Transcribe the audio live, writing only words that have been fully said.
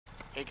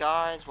Hey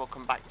guys,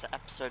 welcome back to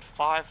episode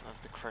 5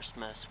 of the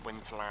Christmas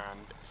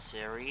Winterland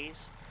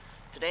series.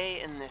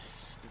 Today in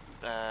this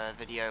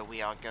video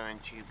we are going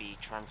to be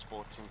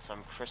transporting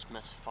some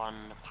Christmas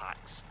fun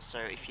packs. So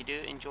if you do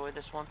enjoy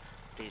this one,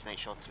 please make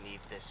sure to leave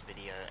this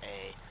video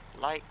a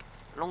like.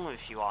 Along with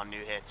if you are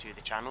new here to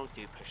the channel,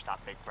 do push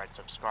that big red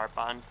subscribe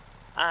button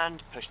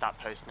and push that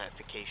post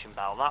notification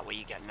bell. That way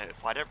you get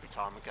notified every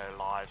time I go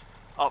live,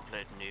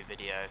 upload a new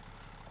video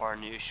or a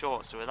new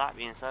short. So with that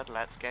being said,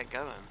 let's get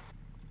going.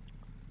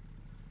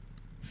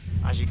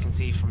 As you can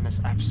see from this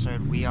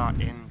episode, we are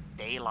in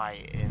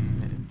daylight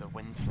in the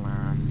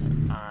Winterland,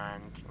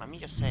 and let me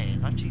just say,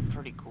 it's actually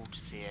pretty cool to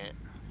see it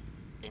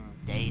in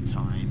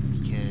daytime,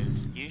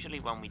 because usually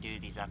when we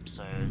do these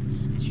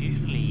episodes, it's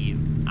usually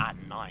at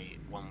night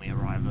when we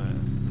arrive at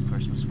the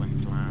Christmas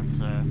Winterland,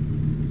 so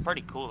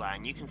pretty cool there,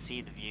 and you can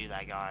see the view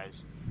there,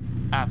 guys.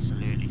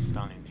 Absolutely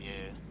stunning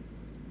view.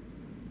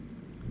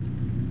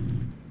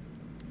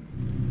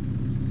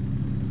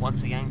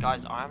 Once again,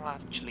 guys, I'm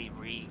actually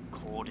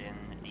recording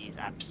these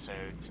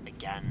episodes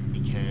again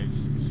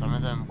because some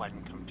of them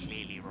went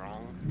completely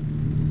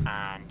wrong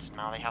and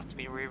now they have to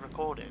be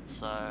re-recorded,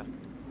 so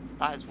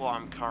that is what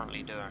I'm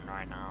currently doing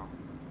right now.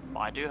 But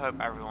I do hope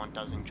everyone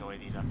does enjoy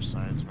these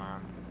episodes,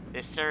 man.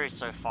 This series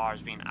so far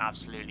has been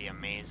absolutely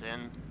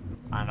amazing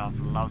and I've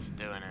loved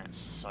doing it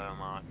so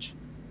much,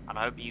 and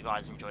I hope you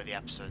guys enjoy the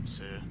episodes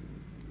too.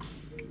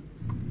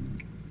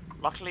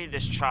 Luckily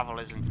this travel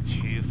isn't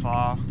too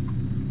far.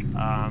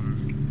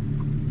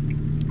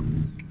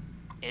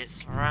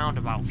 It's around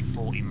about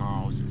 40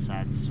 miles, it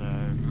said, so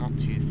not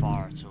too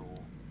far at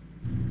all.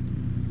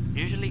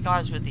 Usually,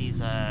 guys, with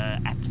these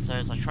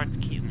episodes, I try to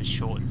keep them as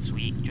short and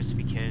sweet, just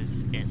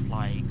because it's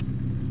like,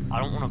 I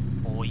don't want to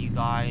bore you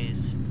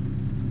guys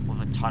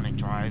with a ton of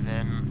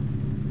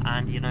driving,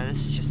 and you know,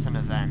 this is just an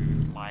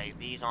event. Like,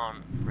 these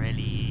aren't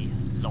really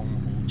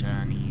long-haul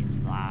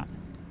journeys that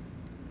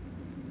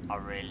are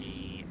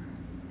really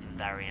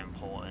very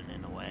important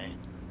in a way.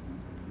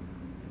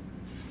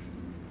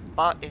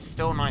 But it's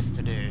still nice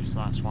to do, so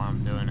that's why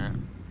I'm doing it.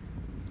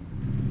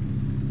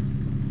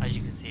 As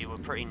you can see, we're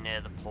pretty near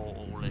the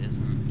portal. It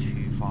isn't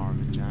too far of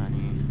a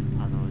journey,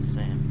 as I was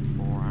saying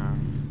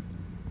beforehand.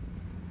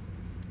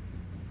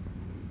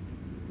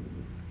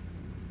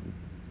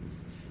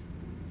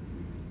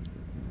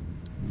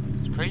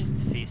 It's crazy to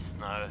see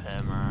snow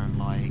here, man.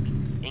 Like,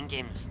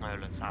 in-game the snow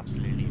looks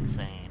absolutely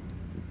insane.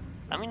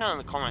 Let me know in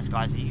the comments,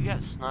 guys, do you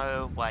get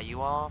snow where you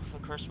are for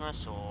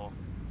Christmas, or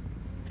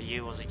for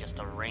you, was it just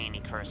a rainy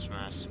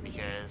Christmas?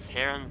 Because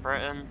here in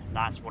Britain,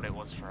 that's what it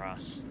was for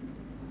us.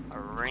 A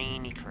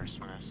rainy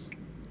Christmas.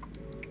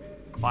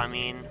 But I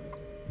mean,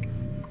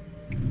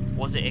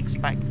 was it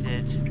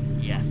expected?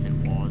 Yes, it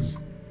was.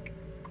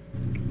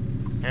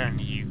 Here in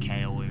the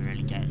UK, all we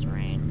really get is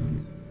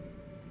rain.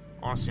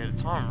 Honestly, at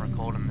the time I'm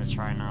recording this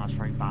right now, it's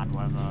very bad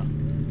weather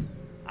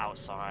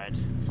outside.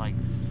 It's like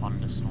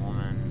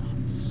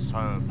thunderstorming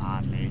so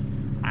badly.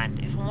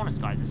 And if I'm honest,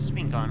 guys, this has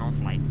been going on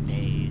for like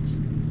days.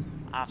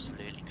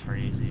 Absolutely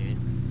crazy.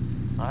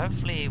 So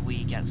hopefully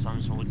we get some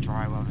sort of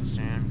dry weather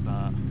soon,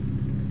 but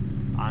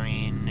I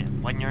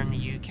mean, when you're in the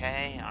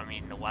UK, I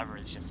mean, the weather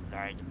is just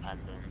very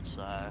dependent,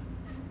 so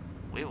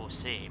we will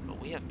see.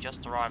 But we have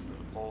just arrived at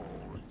the portal.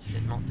 It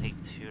did not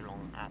take too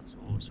long at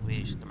all, so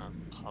we're just gonna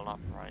pull up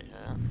right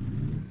here.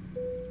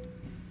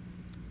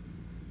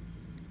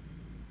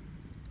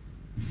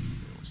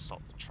 We'll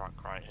stop the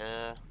truck right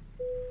here,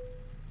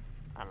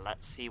 and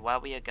let's see where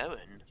we are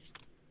going.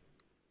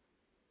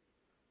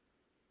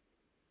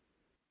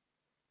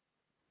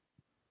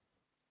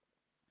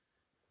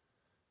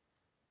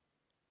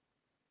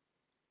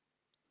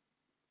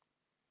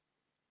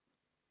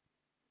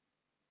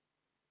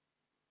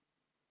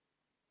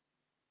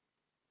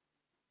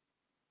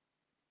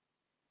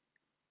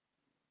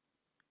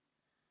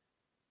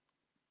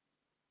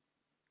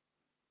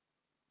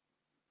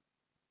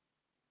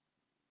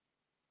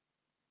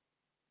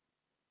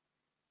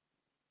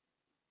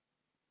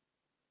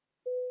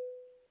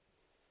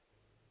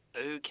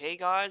 Okay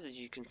guys, as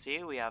you can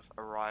see, we have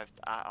arrived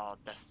at our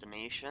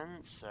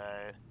destination, so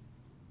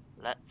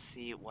let's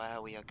see where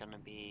we are going to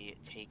be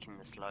taking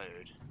this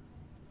load.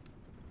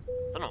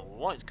 Don't know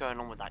what is going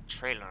on with that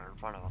trailer in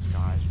front of us,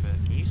 guys, but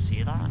can you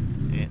see that?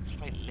 It's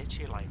like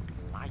literally like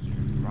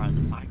lagging right at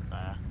the back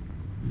there.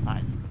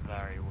 That is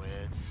very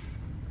weird.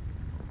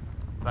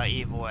 But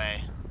either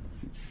way,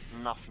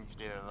 nothing to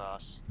do with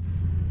us.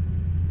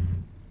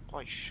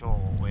 Quite sure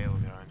what way we're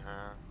going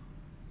here.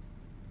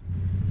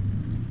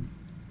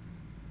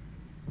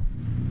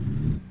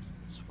 Is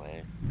this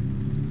way?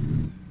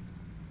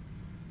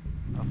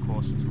 Of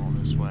course it's not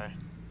this way.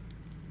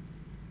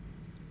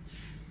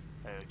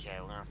 Okay,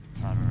 we're gonna have to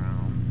turn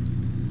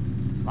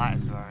around. That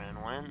is very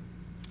annoying.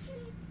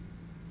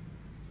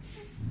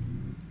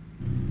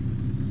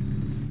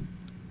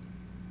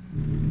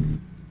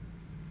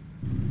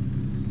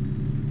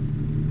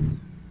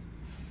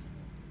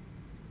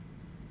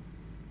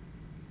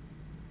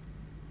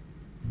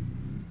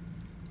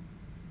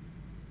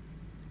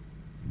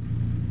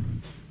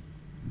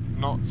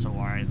 Not to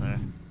worry though.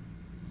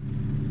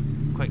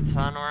 quick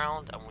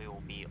turnaround and we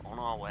will be on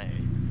our way.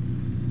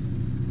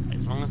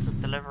 As long as the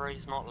delivery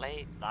is not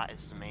late, that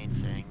is the main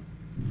thing.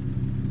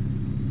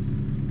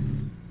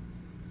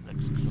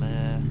 Looks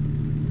clear.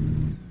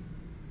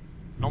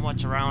 Not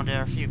much around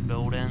here, a few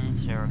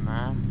buildings here and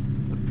there,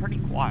 but pretty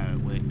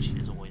quiet, which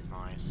is always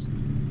nice.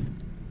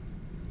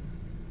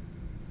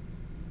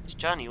 This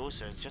journey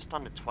also is just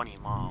under 20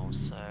 miles,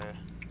 so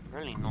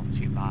really not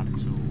too bad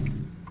at all.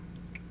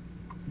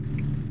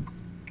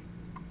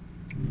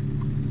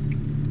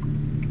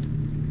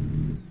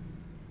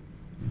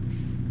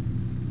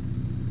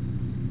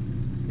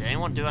 Did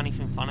anyone do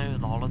anything fun over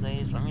the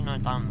holidays? Let me know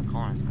down in the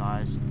comments,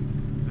 guys.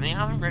 I mean, I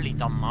haven't really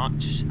done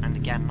much, and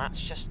again, that's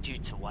just due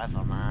to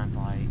weather, man.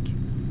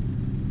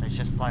 Like, there's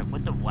just like,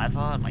 with the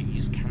weather, like, you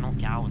just cannot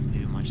get out and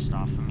do much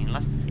stuff. I mean,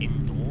 unless it's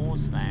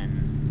indoors,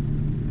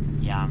 then,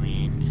 yeah, I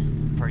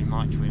mean, pretty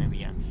much we're going to be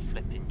getting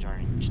flipping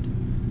drenched.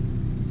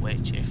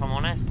 Which, if I'm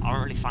honest, I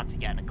don't really fancy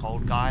getting a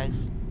cold,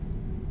 guys.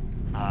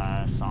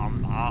 So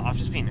I've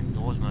just been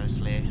indoors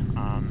mostly.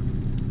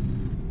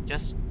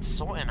 Just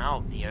sorting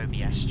out the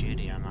OBS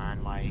studio,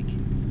 man. Like,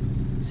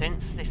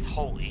 since this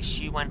whole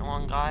issue went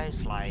on,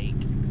 guys, like,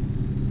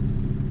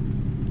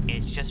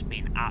 it's just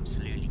been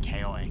absolutely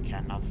chaotic,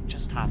 and I've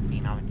just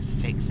been having to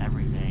fix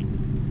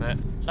everything. But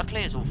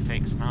luckily it's all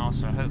fixed now,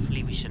 so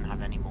hopefully we shouldn't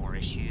have any more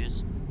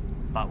issues.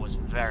 But it was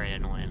very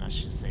annoying, I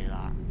should say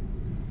that.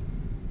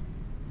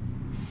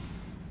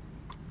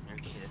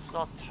 Okay, this is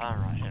our turn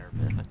right here, a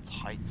bit of a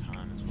tight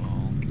turn as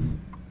well.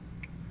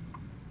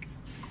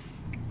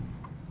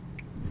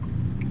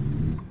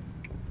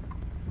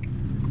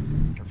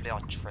 Hopefully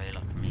our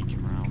trailer can make it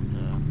around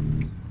here.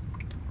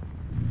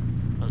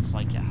 Looks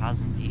like it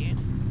has indeed,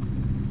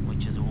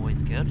 which is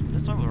always good.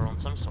 Looks like we're on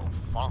some sort of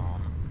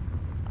farm.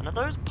 And are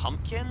those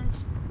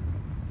pumpkins?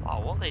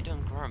 Wow, what are they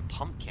doing growing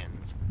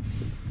pumpkins?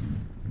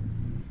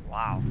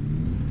 Wow.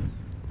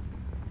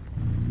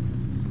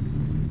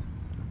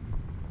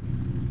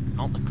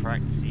 Not the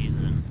correct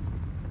season.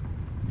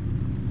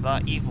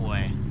 But either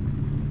way,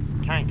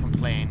 can't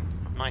complain.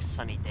 Nice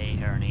sunny day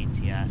here in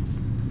ATS,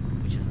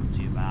 which isn't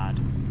too bad.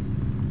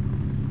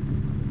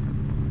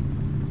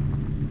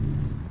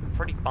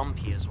 Pretty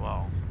bumpy as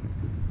well.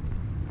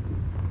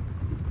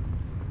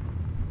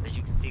 As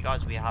you can see,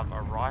 guys, we have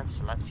arrived,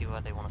 so let's see where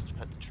they want us to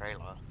put the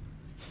trailer.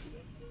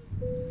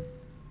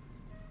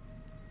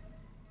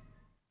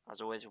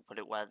 As always, we'll put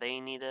it where they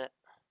need it.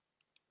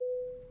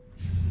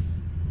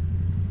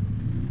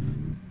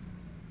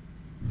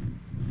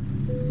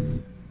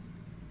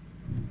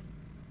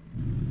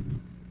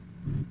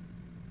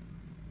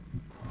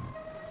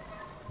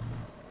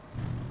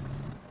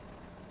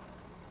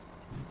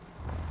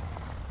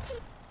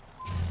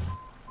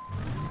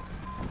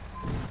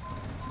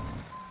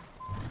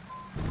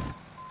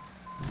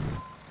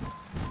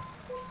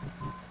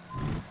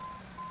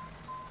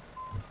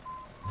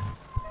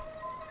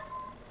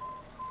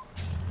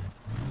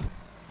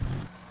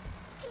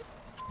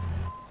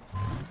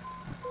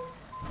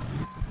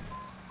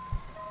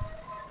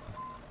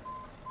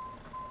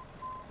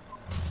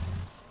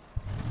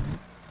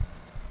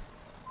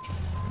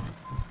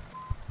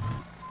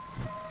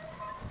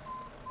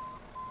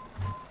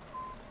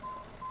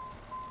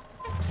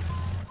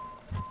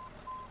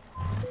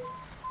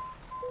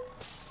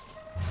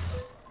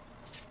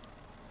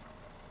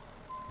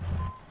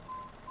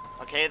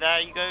 Okay, there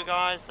you go,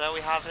 guys. There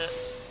we have it.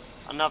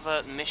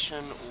 Another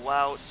mission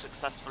well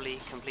successfully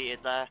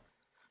completed there.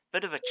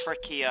 Bit of a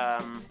tricky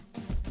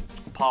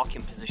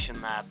parking position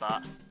there,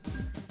 but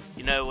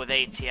you know, with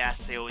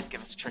ATS they always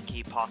give us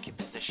tricky parking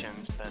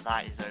positions, but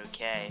that is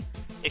okay.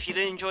 If you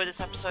did enjoy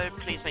this episode,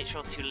 please make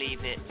sure to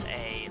leave it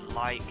a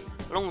like.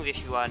 Along with,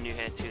 if you are new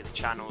here to the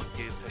channel,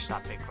 do push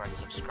that big red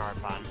subscribe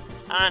button.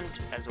 And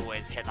as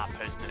always, hit that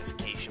post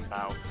notification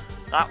bell.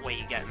 That way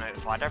you get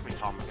notified every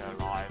time we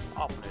go live,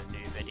 upload a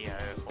new video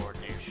or a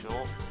new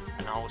short.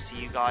 And I will see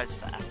you guys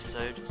for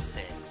episode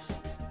 6.